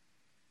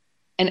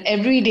 And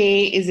every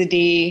day is a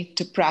day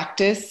to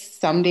practice.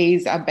 Some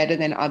days are better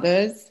than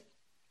others.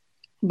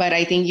 But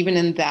I think even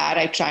in that,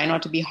 I try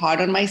not to be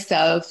hard on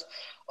myself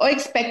or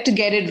expect to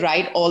get it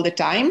right all the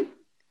time.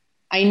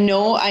 I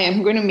know I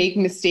am going to make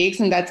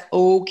mistakes, and that's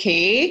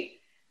okay.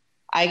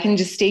 I can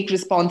just take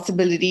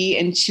responsibility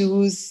and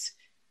choose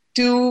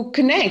to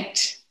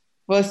connect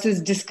versus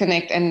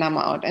disconnect and numb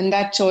out. And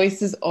that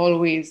choice is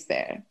always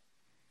there.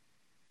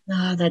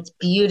 Oh, that's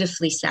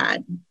beautifully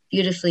said.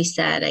 Beautifully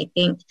said. I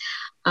think,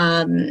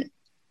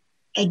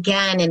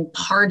 again, and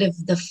part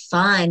of the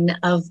fun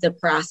of the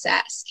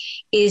process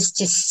is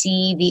to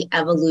see the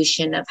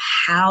evolution of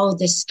how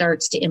this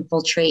starts to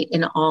infiltrate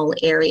in all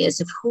areas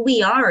of who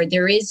we are.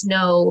 There is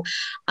no,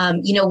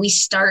 we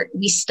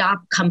stop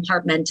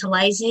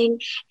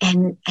compartmentalizing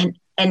and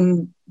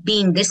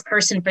being this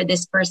person for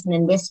this person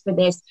and this for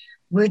this.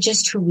 We're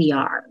just who we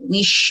are.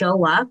 We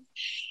show up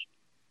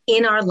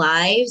in our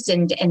lives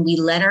and we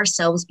let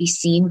ourselves be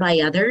seen by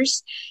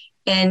others.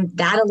 And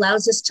that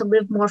allows us to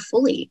live more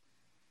fully.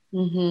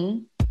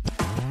 Mm-hmm.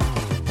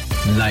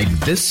 Like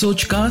this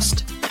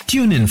Sochcast?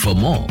 Tune in for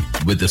more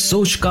with the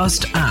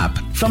Sochcast app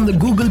from the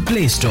Google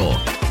Play Store.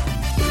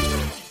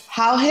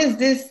 How has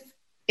this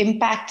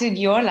impacted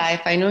your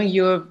life? I know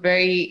you're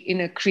very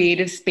in a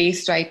creative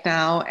space right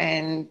now.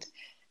 And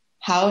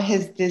how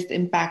has this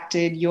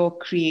impacted your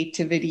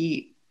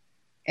creativity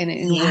and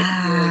in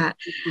what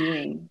you're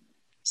doing?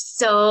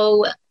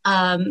 So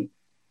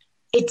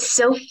it's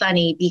so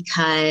funny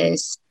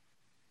because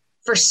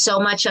for so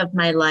much of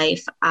my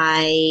life,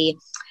 I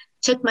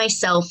took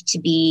myself to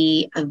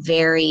be a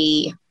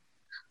very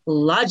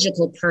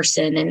logical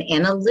person, an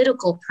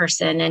analytical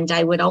person. And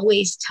I would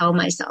always tell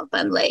myself,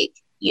 I'm like,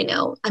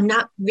 I'm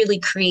not really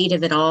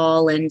creative at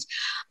all. And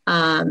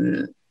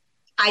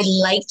I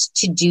liked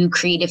to do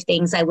creative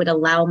things. I would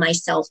allow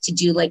myself to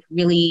do like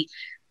really,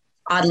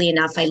 oddly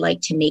enough, I like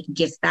to make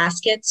gift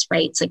baskets,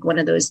 right? It's like one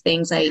of those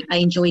things I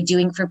enjoy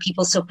doing for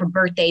people. So for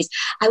birthdays,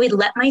 I would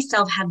let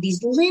myself have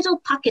these little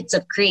pockets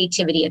of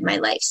creativity in my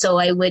life. So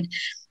I would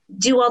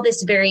do all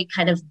this very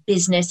kind of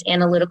business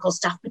analytical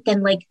stuff, but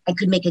then like I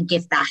could make a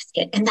gift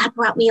basket, and that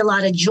brought me a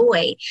lot of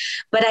joy.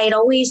 But I had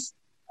always,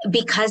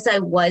 because I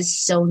was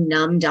so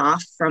numbed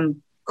off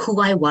from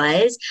who I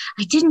was,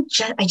 it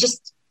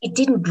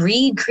didn't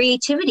breed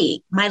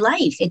creativity. My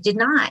life, it did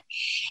not.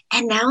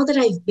 And now that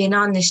I've been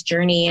on this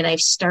journey and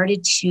I've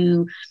started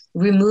to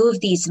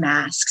remove these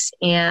masks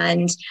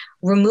and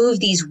remove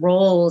these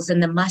roles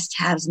and the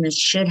must-haves and the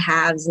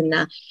should-haves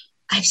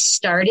I've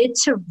started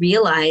to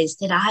realize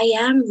that I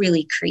am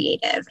really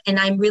creative, and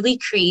I'm really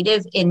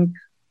creative in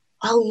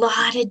a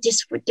lot of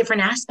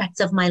different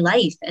aspects of my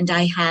life. And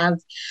I have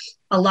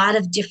a lot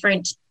of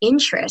different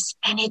interests,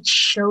 and it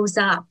shows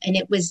up. And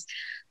it was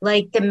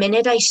like the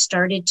minute I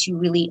started to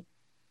really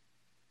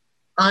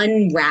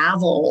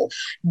unravel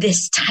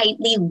this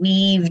tightly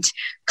weaved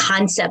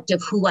concept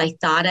of who I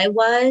thought I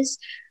was,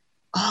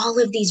 all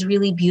of these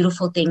really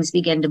beautiful things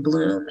began to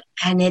bloom.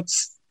 And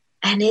it's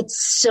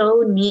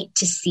so neat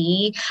to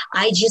see.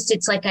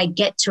 It's like I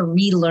get to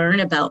relearn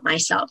about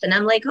myself, and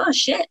I'm like, oh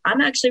shit, I'm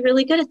actually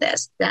really good at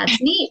this.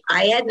 That's neat.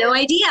 I had no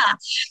idea.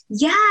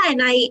 Yeah.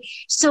 And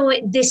so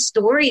this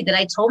story that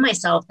I told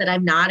myself that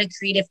I'm not a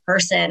creative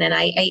person, and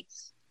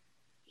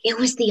it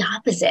was the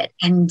opposite.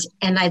 And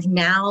I've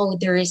now,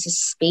 there is a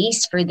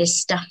space for this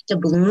stuff to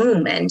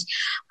bloom. And,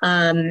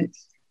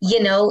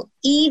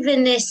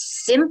 even as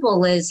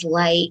simple as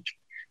like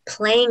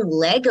playing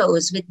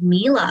Legos with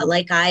Mila,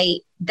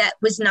 that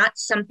was not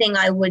something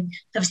I would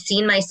have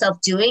seen myself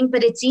doing,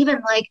 but it's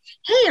even like,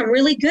 hey, I'm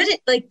really good at,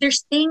 like,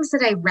 there's things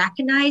that I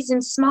recognize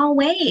in small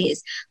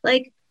ways,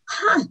 like,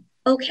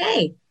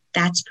 okay,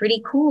 that's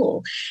pretty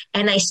cool.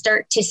 And I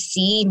start to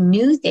see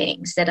new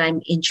things that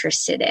I'm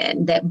interested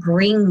in that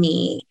bring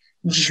me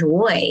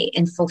joy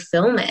and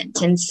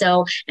fulfillment. And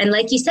so, and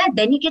like you said,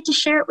 then you get to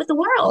share it with the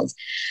world.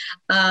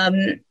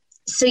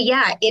 So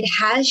yeah, it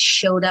has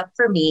showed up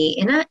for me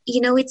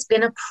it's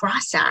been a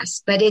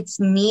process, but it's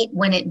neat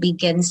when it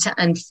begins to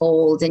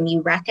unfold and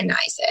you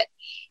recognize it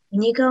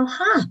and you go,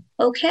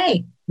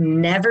 okay,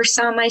 never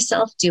saw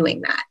myself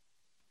doing that.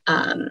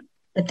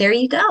 But there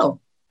you go.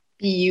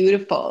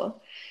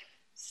 Beautiful.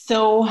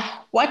 So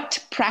what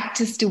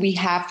practice do we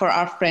have for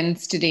our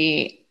friends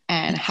today,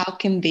 and how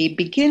can they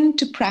begin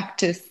to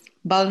practice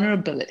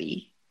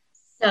vulnerability?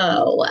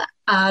 So,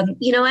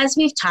 as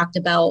we've talked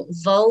about,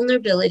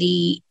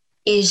 vulnerability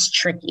is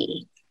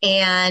tricky.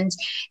 And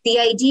the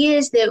idea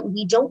is that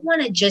we don't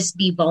want to just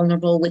be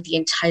vulnerable with the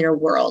entire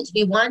world.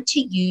 We want to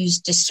use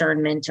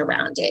discernment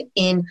around it,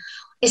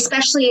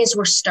 especially as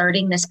we're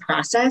starting this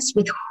process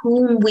with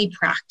whom we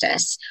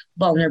practice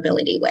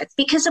vulnerability with.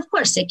 Because of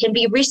course it can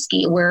be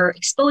risky. We're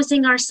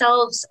exposing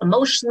ourselves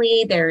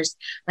emotionally. There's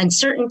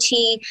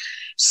uncertainty.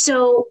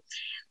 So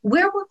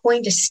where we're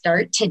going to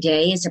start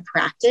today is a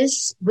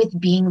practice with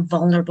being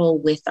vulnerable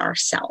with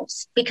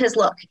ourselves. Because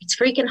look, it's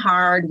freaking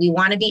hard. We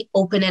want to be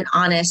open and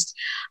honest,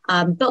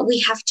 but we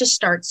have to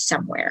start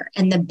somewhere.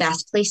 And the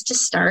best place to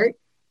start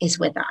is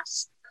with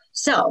us.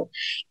 So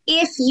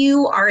if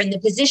you are in the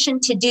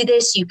position to do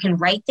this, you can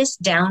write this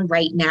down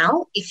right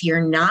now. If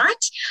you're not,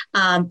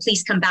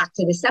 please come back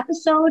to this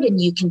episode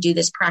and you can do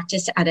this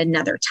practice at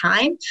another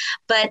time.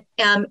 But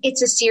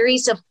it's a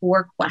series of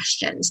 4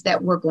 questions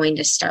that we're going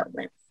to start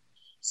with.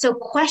 So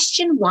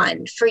question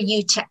 1 for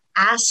you to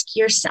ask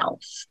yourself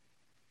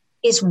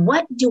is,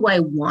 what do I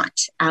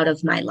want out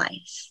of my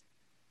life?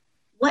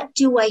 What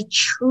do I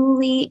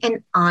truly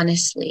and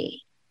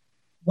honestly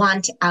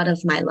want out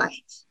of my life?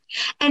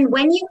 And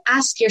when you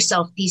ask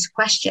yourself these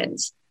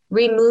questions,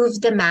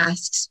 remove the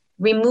masks,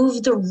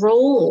 remove the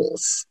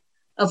roles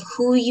of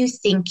who you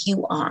think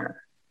you are.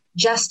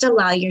 Just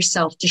allow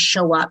yourself to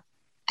show up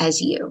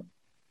as you.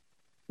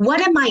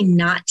 What am I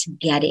not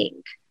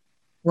getting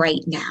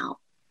right now?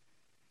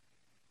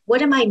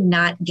 What am I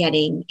not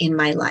getting in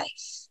my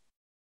life?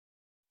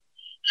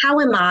 How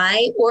am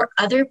I or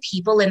other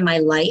people in my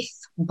life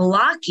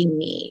blocking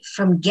me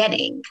from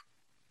getting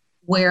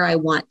where I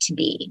want to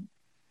be?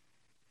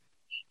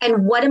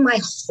 And what am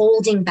I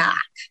holding back?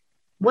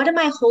 What am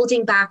I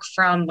holding back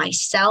from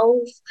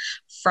myself,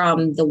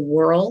 from the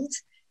world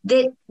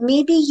that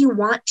maybe you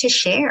want to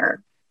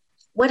share?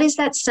 What is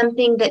that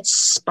something that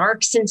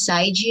sparks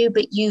inside you,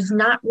 but you've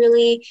not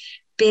really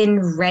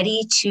been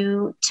ready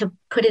to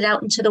put it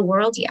out into the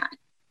world yet?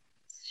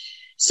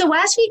 So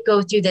as we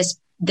go through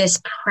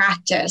this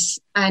practice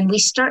and we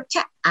start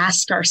to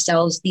ask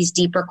ourselves these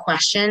deeper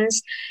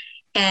questions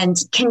and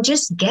can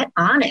just get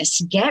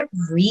honest, get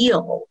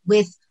real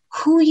with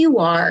who you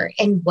are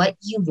and what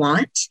you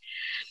want,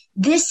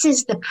 this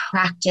is the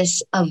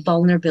practice of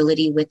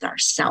vulnerability with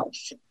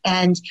ourselves.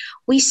 And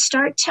we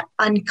start to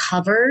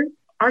uncover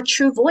our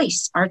true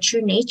voice, our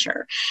true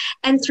nature.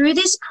 And through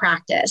this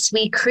practice,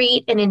 we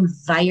create an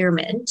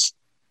environment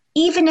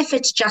even if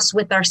it's just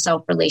with our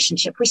self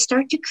relationship, we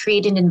start to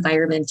create an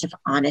environment of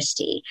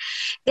honesty.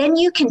 Then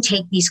you can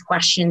take these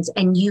questions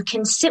and you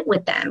can sit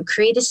with them,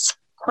 create a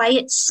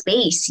quiet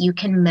space. You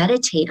can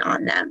meditate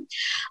on them.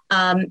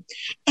 And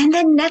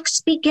then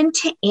next, begin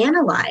to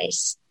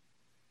analyze.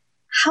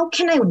 How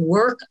can I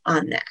work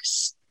on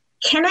this?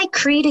 Can I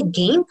create a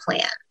game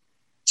plan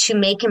to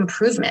make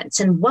improvements?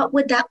 And what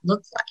would that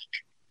look like?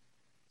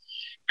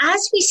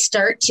 As we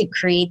start to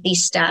create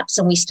these steps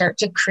and we start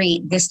to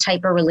create this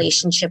type of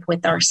relationship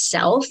with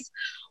ourselves,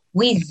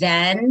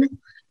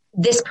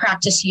 this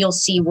practice you'll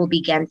see will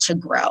begin to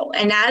grow.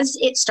 And as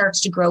it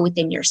starts to grow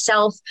within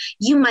yourself,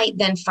 you might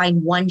then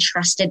find one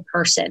trusted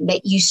person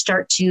that you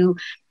start to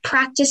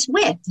practice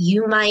with.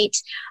 You might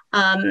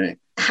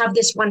have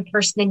this one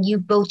person and you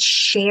both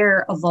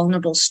share a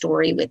vulnerable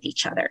story with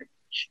each other.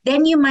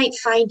 Then you might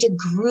find a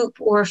group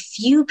or a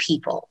few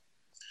people.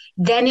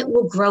 Then it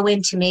will grow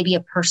into maybe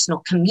a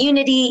personal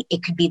community.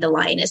 It could be the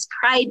Lioness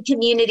Pride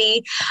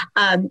community.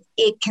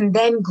 It can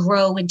then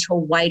grow into a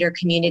wider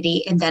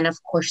community, and then,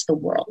 of course, the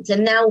world.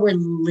 And now we're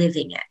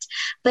living it.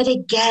 But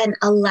again,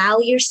 allow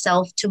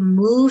yourself to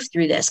move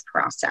through this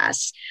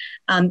process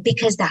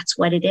because that's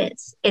what it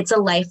is. It's a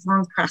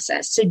lifelong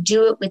process. So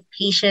do it with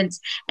patience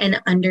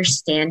and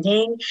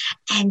understanding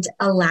and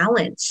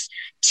allowance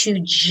to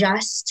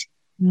just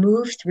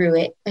move through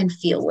it and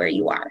feel where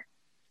you are.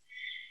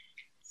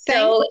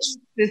 So,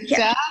 sister,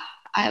 yeah.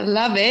 I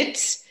love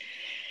it.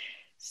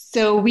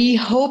 So we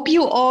hope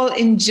you all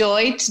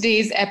enjoyed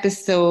today's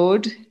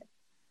episode.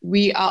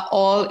 We are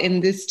all in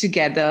this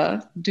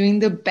together, doing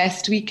the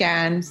best we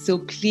can. So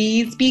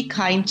please be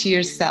kind to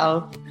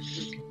yourself.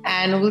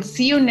 And we'll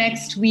see you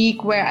next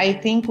week, where I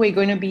think we're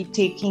going to be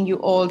taking you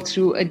all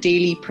through a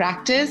daily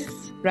practice,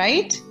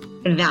 right?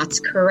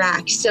 That's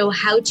correct. So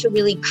how to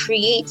really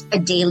create a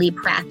daily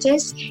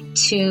practice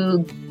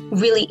to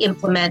really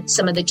implement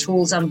some of the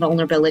tools on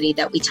vulnerability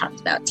that we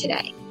talked about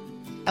today.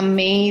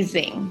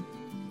 Amazing.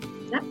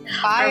 Yep.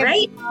 All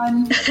right.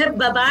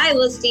 Bye-bye.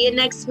 We'll see you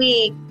next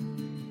week.